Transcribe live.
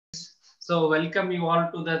So welcome you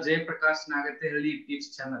all to the Jayaprakash Nagathihalli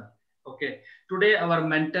Tips channel. Okay, today our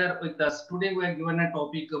mentor with us. Today we are given a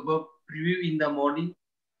topic about preview in the morning,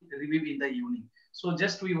 review in the evening. So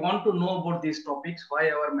just we want to know about these topics,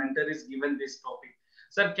 why our mentor is given this topic.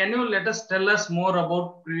 Sir, can you tell us more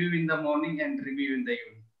about preview in the morning and review in the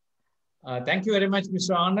evening? Thank you very much,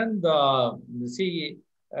 Mr. Anand.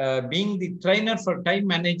 Being the trainer for time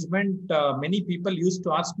management, many people used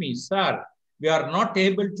to ask me, sir, we are not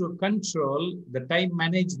able to control the time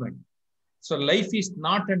management. So life is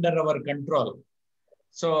not under our control.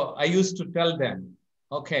 So I used to tell them,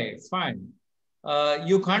 okay, fine.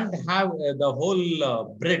 You can't have the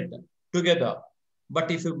whole bread together,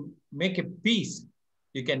 but if you make a piece,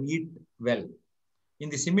 you can eat well.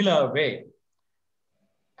 In the similar way,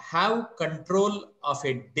 have control of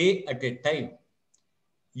a day at a time.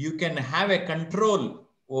 You can have a control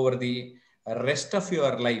over the rest of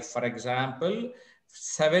your life. For example,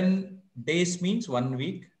 7 days means 1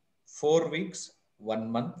 week, 4 weeks, 1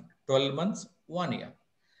 month, 12 months, 1 year.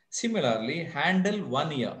 Similarly, handle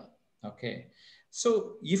 1 year. Okay.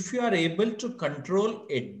 So if you are able to control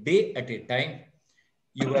a day at a time,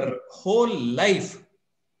 your whole life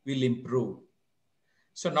will improve.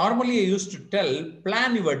 So normally I used to tell,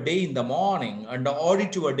 plan your day in the morning and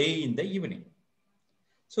audit your day in the evening.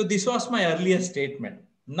 So this was my earlier statement.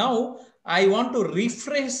 Now I want to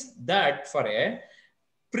rephrase that for a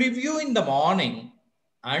preview in the morning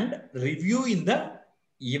and review in the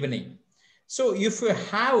evening. So if you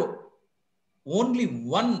have only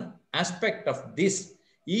one aspect of this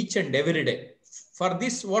each and every day, for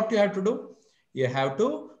this what you have to do? You have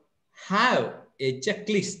to have a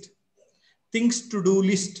checklist, things to do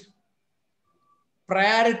list,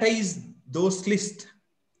 prioritize those lists.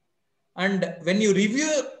 And when you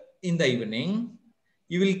review in the evening,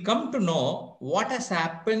 you will come to know what has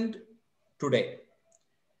happened today.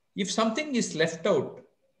 If something is left out,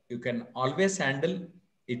 you can always handle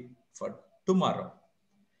it for tomorrow.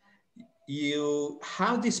 You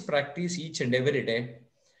have this practice each and every day,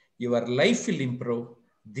 your life will improve.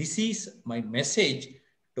 This is my message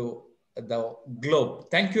to the globe.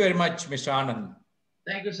 Thank you very much, Mr. Anand.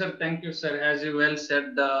 Thank you, sir. Thank you, sir. As you well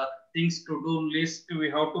said, the things to do list we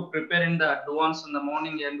have to prepare in the advance in the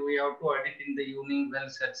morning and we have to edit in the evening. Well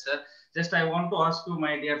said, sir. Just I want to ask you,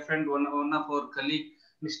 my dear friend, one of our colleague,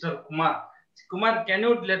 Mr. Kumar. Kumar, can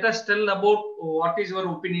you let us tell about what is your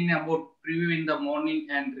opinion about preview in the morning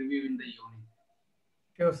and review in the evening?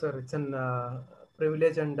 Sure, sir. It's an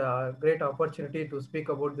privilege and great opportunity to speak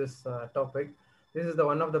about this topic. This is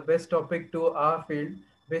one of the best topic to our field.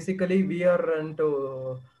 Basically, we are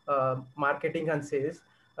into marketing and sales.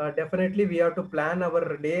 Definitely, we have to plan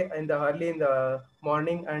our day in the early in the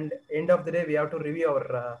morning and end of the day. We have to review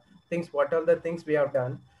our things. What are the things we have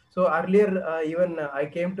done? So earlier, even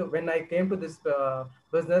when I came to this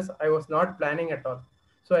business, I was not planning at all.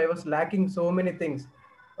 So I was lacking so many things.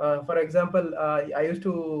 For example,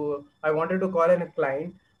 I wanted to call in a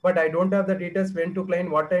client, but I don't have the details when to client,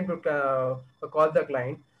 what time to call the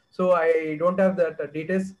client. So I don't have the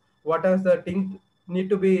details, what are the things need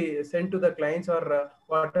to be sent to the clients, or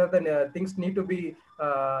what are the things need to be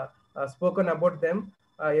spoken about them.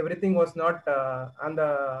 Everything was not on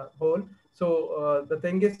the whole. So the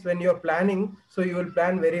thing is, when you're planning, so you will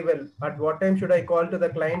plan very well. At what time should I call to the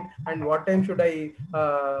client, and what time should I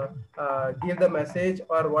give the message,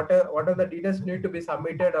 or what are the details need to be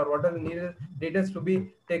submitted, or what are the needed details to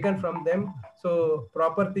be taken from them. So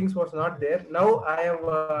proper things was not there. Now I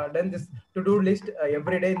have done this to-do list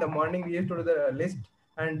every day. In the morning we used to do the list,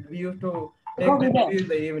 and we used to take the review in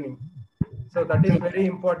the evening. So that is very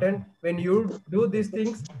important. When you do these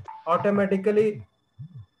things, automatically,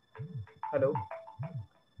 hello.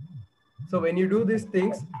 So when you do these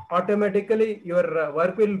things, automatically your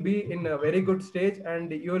work will be in a very good stage,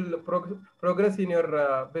 and you will progress in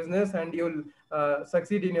your business, and you will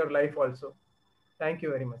succeed in your life also. Thank you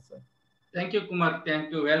very much, sir. Thank you, Kumar.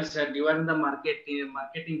 Thank you. Well said. You are in the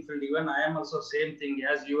marketing field. Even I am also same thing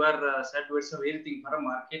as you are said. It's a very thing for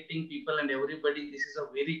marketing people and everybody. This is a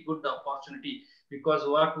very good opportunity, because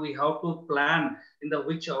what we have to plan in the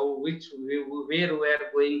where we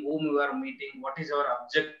are going, whom we are meeting, what is our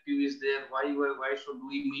objective is there, why should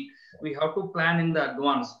we meet. We have to plan in the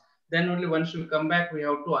advance. Then only once we come back, we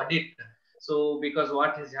have to edit. So because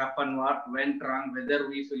what has happened, what went wrong, whether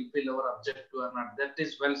we fulfill our objective or not, that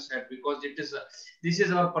is well said. Because it is this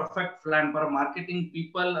is our perfect plan for marketing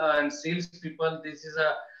people and sales people. This is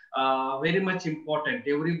a very much important.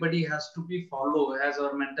 Everybody has to be follow, as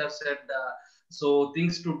our mentor said. So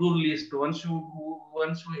things to do list. Once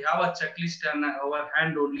we have a checklist on our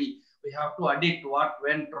hand only, We have to edit what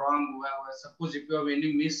went wrong. Suppose if you have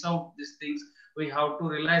any miss out these things, we have to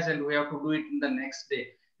realize and we have to do it in the next day.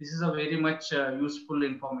 This is a very much useful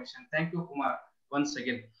information. Thank you, Kumar, once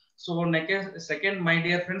again. So next, second, my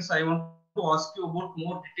dear friends, I want to ask you about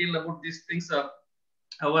more detail about these things.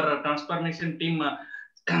 Our transformation team,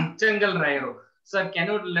 Changal Rairo. Sir, can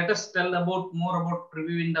you let us tell about more about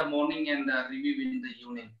preview in the morning and review in the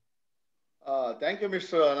evening? Thank you,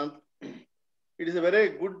 Mr. Anand. It is a very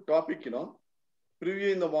good topic,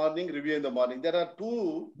 Preview in the morning, review in the morning. There are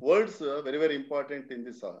two words very, very important in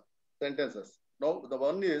this sentences. Now, the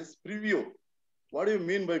one is preview. What do you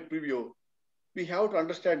mean by preview? We have to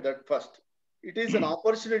understand that first. It is an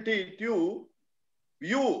opportunity to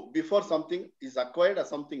view before something is acquired or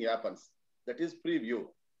something happens. That is preview.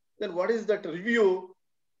 Then what is that review?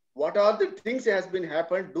 What are the things that has been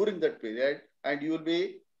happened during that period? And you will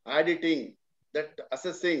be editing, that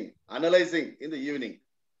assessing, analyzing in the evening.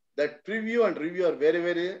 That preview and review are very,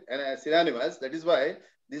 very synonymous. That is why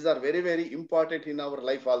these are very, very important in our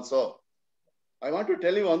life also. I want to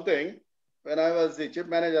tell you one thing. When I was the chief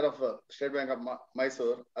manager of State Bank of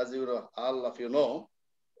Mysore, as all of you know,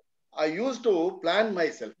 I used to plan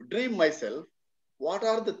myself, dream myself, what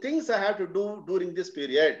are the things I have to do during this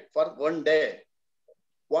period for one day?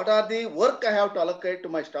 What are the work I have to allocate to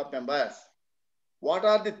my staff members? What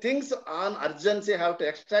are the things on urgency I have to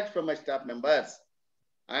extract from my staff members?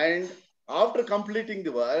 And after completing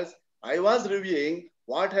the work, I was reviewing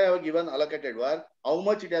what I have given allocated work, how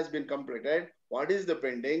much it has been completed, what is the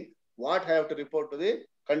pending, what I have to report to the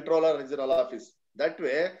controller regional office. That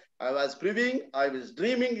way, I was previewing, I was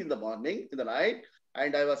dreaming in the morning, in the night,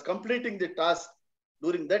 and I was completing the task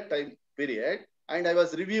during that time period, and I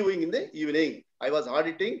was reviewing in the evening. I was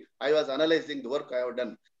auditing, I was analyzing the work I have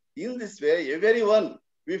done. In this way, everyone,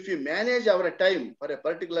 if we manage our time for a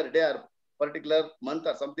particular day or particular month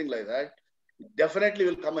or something like that, definitely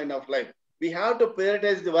will come in our life. We have to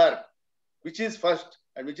prioritize the work, which is first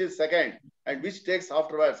and which is second, and which takes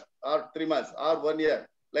afterwards, or 3 months, or 1 year,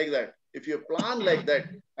 like that. If you plan like that,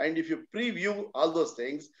 and if you preview all those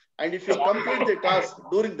things, and if you complete the task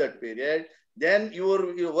during that period, then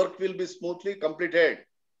your work will be smoothly completed.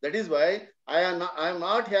 That is why I am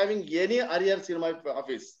not having any arrears in my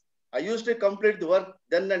office. I used to complete the work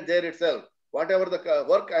then and there itself. Whatever the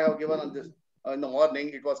work I have given on this in the morning,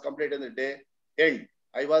 it was completed in the day end.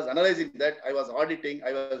 I was analyzing that, I was auditing,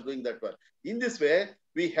 I was doing that work. In this way,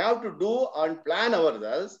 we have to do and plan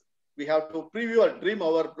ourselves. We have to preview or dream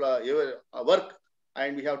our work,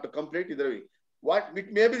 and we have to complete it. What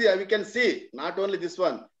maybe we can see, not only this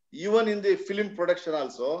one, even in the film production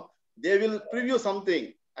also, they will preview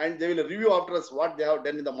something and they will review after us what they have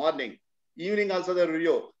done in the morning. Evening also they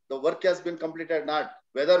review. The work has been completed or not,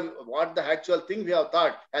 whether what the actual thing we have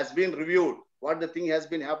thought has been reviewed, what the thing has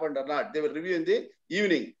been happened or not. They will review in the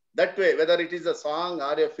evening. That way, whether it is a song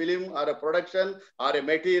or a film or a production or a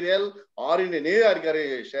material or in a new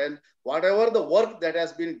organization, whatever the work that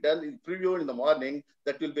has been done in preview in the morning,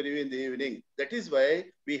 that will be reviewed in the evening. That is why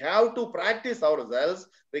we have to practice ourselves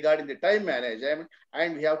regarding the time management,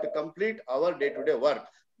 and we have to complete our day-to-day work.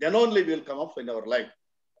 Then only we will come up in our life.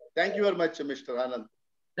 Thank you very much, Mr. Anand.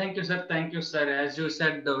 Thank you, sir. Thank you, sir. As you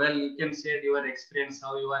said, well, you can share your experience,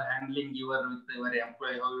 how you are handling with your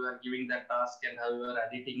employee, how you are giving the task, and how you are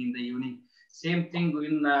editing in the evening. Same thing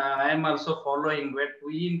I am also following. What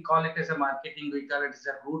we call it as a marketing, we call it as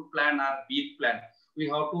a route plan or beat plan. We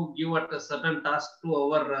have to give a certain task to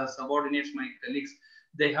our subordinates, my colleagues.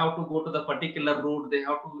 They have to go to the particular route. They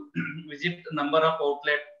have to visit a number of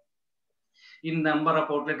outlets. In number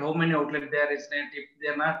of outlet, how many outlets there is, if they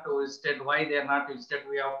are not listed, why they are not listed,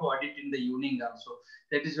 we have to audit in the evening also.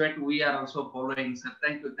 That is what we are also following, sir.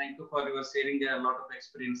 Thank you for your sharing a lot of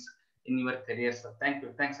experience in your career, sir. Thank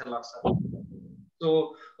you, thanks a lot, sir.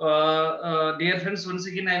 So, dear friends, once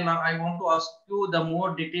again, I want to ask you the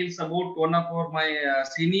more details about one of my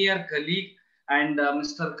senior colleague and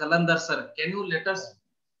Mr. Kalandar, sir. Can you let us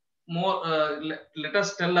more, let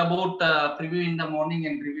us tell about preview in the morning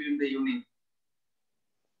and review in the evening?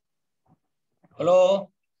 Hello.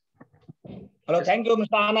 Yes. Thank you,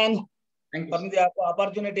 Mr. Anand, for the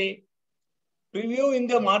opportunity. Preview in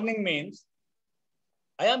the morning means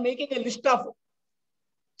I am making a list of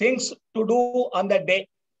things to do on that day.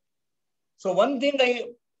 So one thing I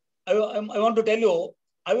want to tell you,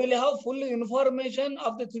 I will have full information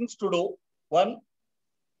of the things to do. One,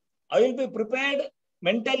 I will be prepared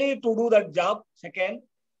mentally to do that job. Second,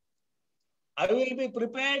 I will be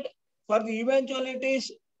prepared for the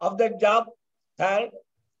eventualities of that job. Third,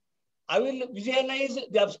 I will visualize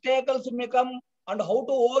the obstacles may come and how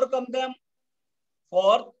to overcome them.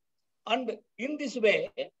 Fourth, and in this way,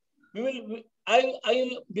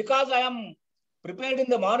 because I am prepared in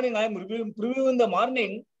the morning, I am preview in the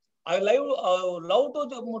morning, I love to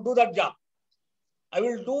do that job. I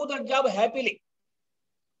will do that job happily.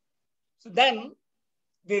 So then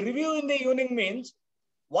the review in the evening means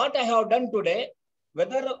what I have done today,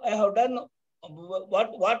 whether I have done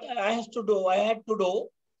what I had to do,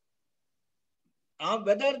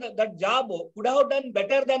 whether that job could have done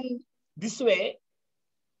better than this way,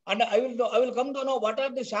 and I will come to know what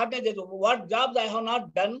are the shortages, what jobs I have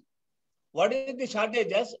not done, what is the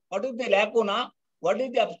shortages, what is the lacuna, what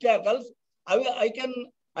is the obstacles. I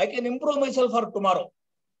can improve myself for tomorrow.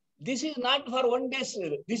 This is not for one day.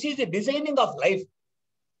 This is the designing of life.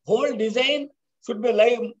 Whole design should be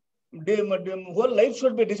like whole life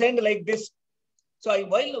should be designed like this. So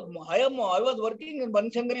while I was working in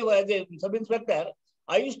Banshangari as a sub-inspector,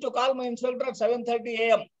 I used to call my inspector at 7:30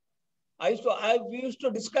 a.m. We used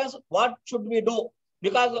to discuss what should we do,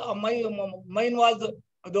 because mine was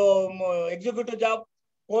the executive job,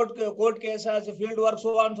 court cases, field work,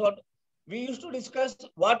 so on, so on. We used to discuss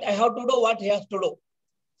what I have to do, what he has to do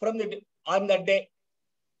on that day.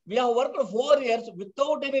 We have worked for 4 years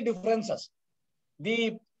without any differences.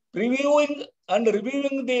 The previewing and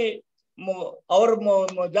reviewing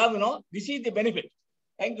our job, this is the benefit.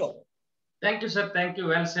 Thank you. Thank you, sir. Thank you.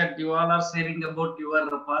 Well said. You all are sharing about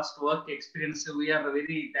your past work experience. We are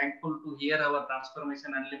very thankful to hear our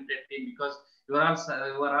Transformation Unlimited team, because you are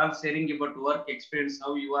all sharing about work experience,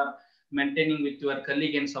 how you are maintaining with your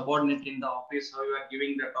colleague and subordinate in the office, how you are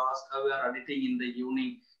giving the task, how you are editing in the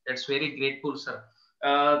evening. That's very grateful, sir.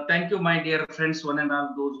 Thank you, my dear friends, one and all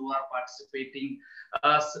those who are participating.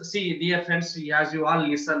 See, dear friends, as you all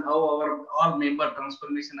listen, how our all member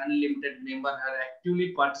Transformation Unlimited member have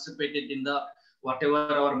actively participated in the whatever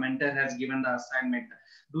our mentor has given the assignment.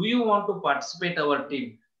 Do you want to participate our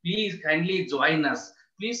team? Please kindly join us.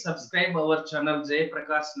 Please subscribe our channel,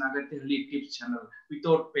 Jayaprakash Nagathihalli Tips channel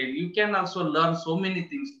without pay. You can also learn so many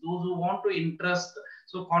things. Those who want to interest,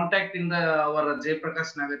 so contact in our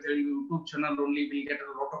Jayaprakash Nagathihalli YouTube channel only. Will get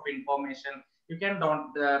a lot of information. You can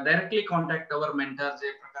directly contact our mentor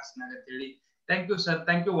Jayaprakash Nagathihalli. Thank you, sir.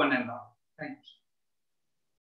 Thank you, one and all. Thank you.